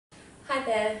Hi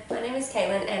there, my name is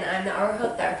Caitlin and I'm the oral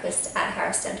health therapist at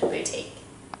Harris Dental Boutique.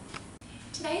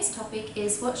 Today's topic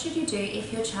is what should you do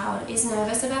if your child is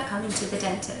nervous about coming to the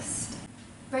dentist?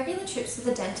 Regular trips to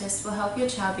the dentist will help your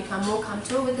child become more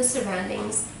comfortable with the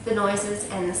surroundings, the noises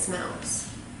and the smells.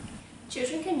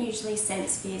 Children can usually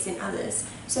sense fears in others,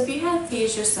 so if you have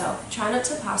fears yourself, try not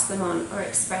to pass them on or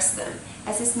express them,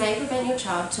 as this may prevent your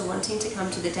child to wanting to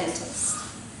come to the dentist.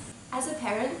 As a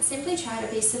parent, simply try to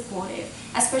be supportive,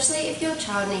 especially if your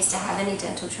child needs to have any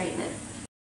dental treatment.